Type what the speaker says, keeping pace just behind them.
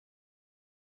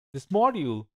This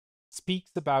module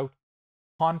speaks about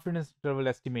confidence interval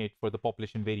estimate for the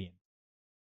population variance.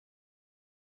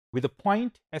 With a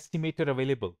point estimator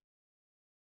available,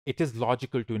 it is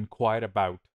logical to inquire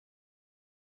about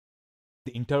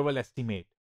the interval estimate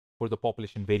for the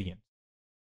population variance.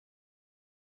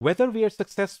 Whether we are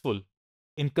successful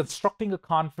in constructing a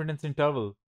confidence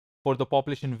interval for the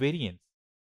population variance,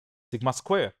 sigma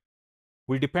square,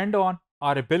 will depend on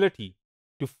our ability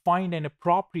to find an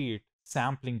appropriate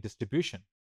sampling distribution.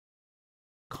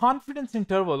 Confidence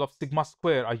interval of sigma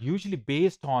square are usually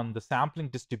based on the sampling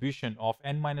distribution of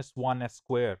n-1 s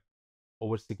square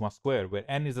over sigma square, where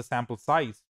n is the sample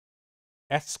size,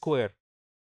 s square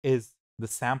is the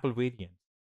sample variance,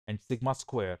 and sigma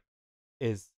square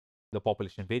is the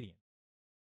population variance.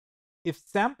 If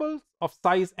samples of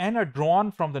size n are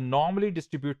drawn from the normally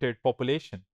distributed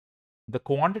population, the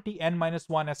quantity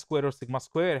n-1 s square or sigma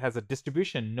square has a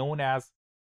distribution known as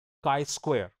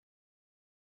chi-square,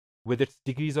 with its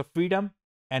degrees of freedom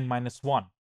n-1.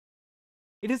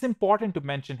 It is important to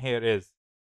mention here is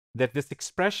that this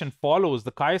expression follows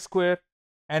the chi-square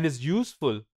and is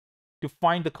useful to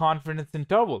find the confidence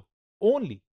interval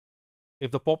only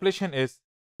if the population is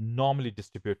normally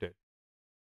distributed.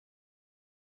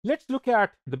 Let's look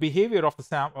at the behavior of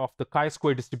the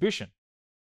chi-square distribution.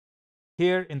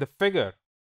 Here in the figure,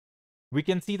 we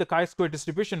can see the chi-square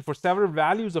distribution for several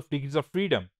values of degrees of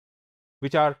freedom,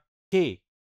 which are k,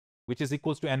 which is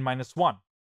equals to n-1.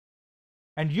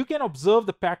 And you can observe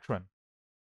the pattern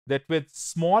that with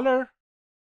smaller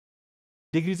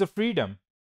degrees of freedom,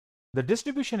 the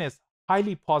distribution is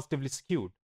highly positively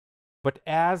skewed. But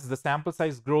as the sample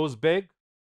size grows big,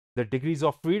 the degrees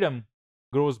of freedom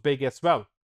grows big as well.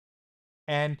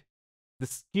 And the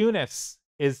skewness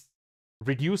is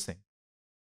reducing.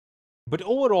 But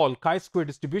overall, chi-square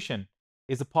distribution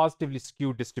is a positively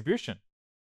skewed distribution.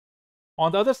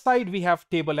 On the other side, we have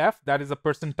table F, that is the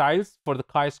percentiles for the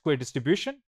chi-square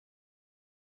distribution,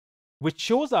 which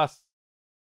shows us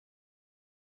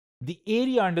the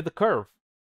area under the curve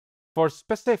for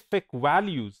specific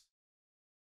values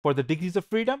for the degrees of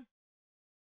freedom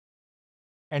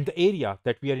and the area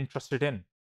that we are interested in.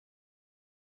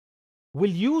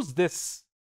 We'll use this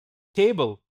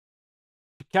table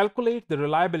to calculate the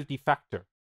reliability factor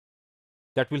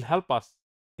that will help us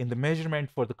in the measurement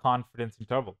for the confidence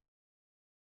interval.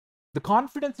 The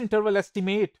confidence interval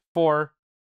estimate for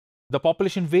the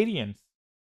population variance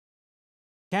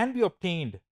can be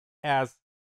obtained as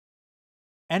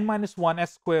n-1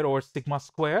 s square over sigma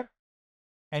square,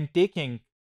 and taking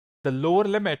the lower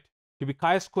limit to be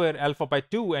chi-square alpha by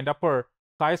 2 and upper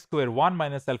chi-square 1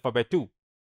 minus alpha by 2.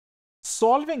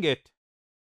 Solving it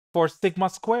for sigma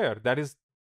square, that is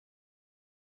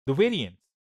the variance,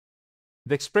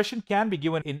 the expression can be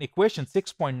given in equation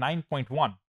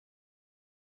 6.9.1,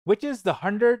 which is the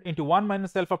 100 into 1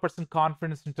 minus alpha %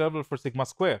 confidence interval for sigma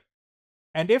square.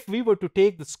 And if we were to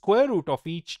take the square root of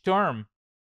each term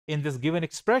in this given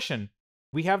expression,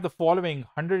 we have the following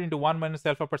 100 into 1 minus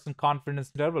alpha %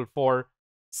 confidence interval for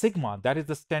sigma, that is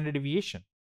the standard deviation.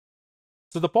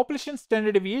 So the population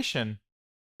standard deviation,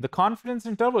 the confidence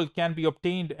interval can be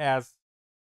obtained as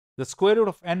the square root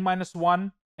of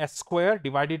n-1 s square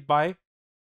divided by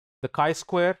the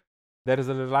chi-square, that is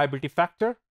the reliability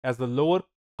factor, as the lower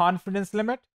confidence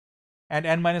limit, and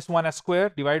n-1 s square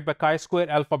divided by chi-square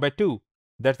alpha by 2,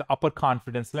 that's the upper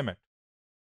confidence limit.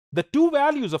 The two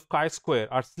values of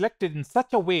chi-square are selected in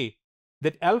such a way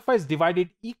that alpha is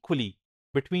divided equally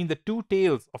between the two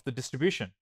tails of the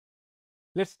distribution.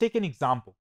 Let's take an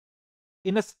example.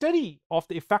 In a study of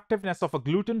the effectiveness of a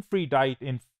gluten-free diet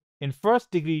in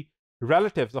first-degree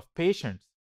relatives of patients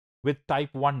with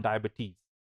type 1 diabetes,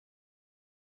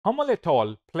 Hummel et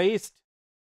al. Placed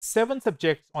 7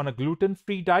 subjects on a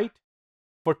gluten-free diet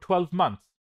for 12 months.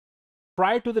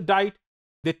 Prior to the diet,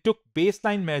 they took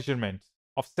baseline measurements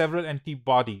of several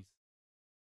antibodies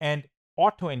and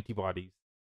autoantibodies,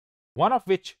 one of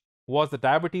which was the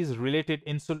diabetes-related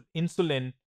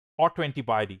insulin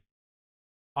autoantibody,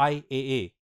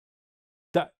 IAA.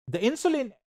 The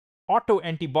insulin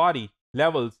autoantibody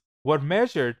levels were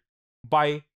measured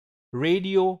by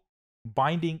radio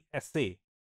binding assay.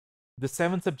 The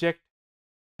 7 subjects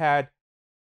had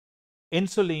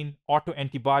insulin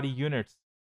autoantibody units,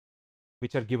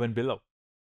 which are given below.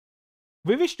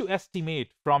 We wish to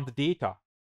estimate from the data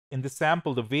in the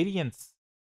sample the variance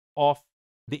of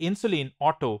the insulin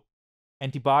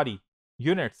autoantibody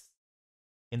units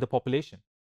in the population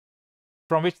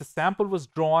from which the sample was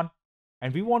drawn,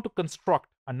 and we want to construct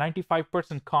a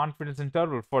 95% confidence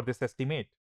interval for this estimate.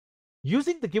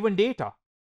 Using the given data,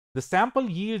 the sample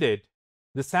yielded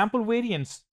the sample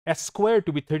variance S squared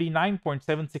to be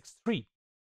 39.763,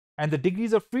 and the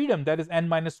degrees of freedom, that is n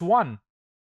minus 1,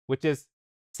 which is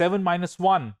 7 minus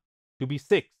 1 to be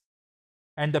 6,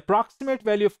 and the approximate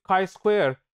value of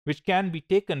chi-square, which can be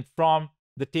taken from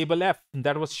the table F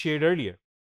that was shared earlier.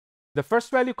 The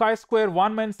first value chi-square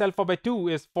 1 minus alpha by 2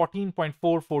 is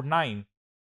 14.449,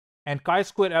 and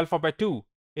chi-square alpha by 2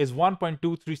 is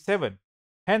 1.237.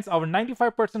 Hence, our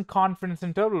 95% confidence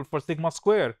interval for sigma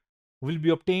square will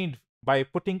be obtained by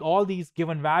putting all these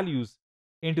given values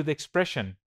into the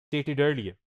expression stated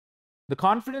earlier. The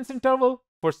confidence interval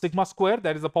for sigma square,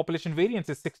 that is the population variance,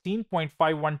 is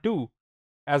 16.512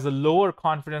 as a lower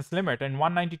confidence limit and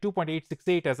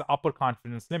 192.868 as the upper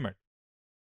confidence limit.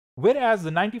 Whereas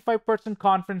the 95%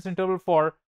 confidence interval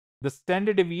for the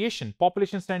standard deviation,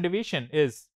 population standard deviation,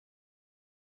 is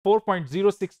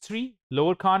 4.063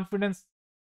 lower confidence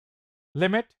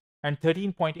limit and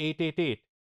 13.888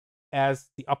 as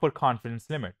the upper confidence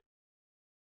limit.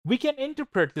 We can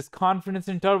interpret this confidence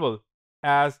interval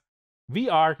as we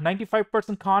are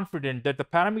 95% confident that the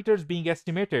parameters being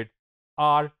estimated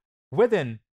are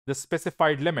within the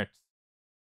specified limits,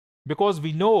 because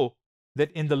we know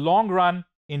that in the long run,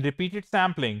 in repeated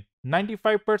sampling,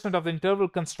 95% of the interval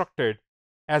constructed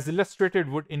as illustrated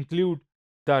would include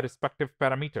the respective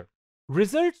parameter.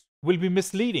 Results will be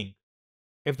misleading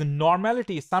if the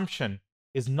normality assumption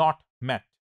is not met.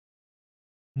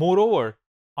 Moreover,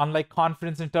 unlike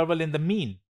confidence interval in the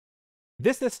mean,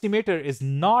 this estimator is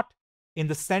not in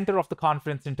the center of the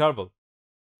confidence interval,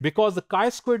 because the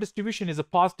chi-square distribution is a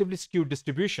positively skewed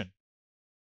distribution.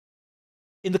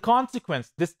 In the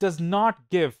consequence, this does not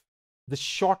give the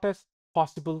shortest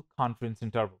possible confidence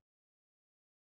interval.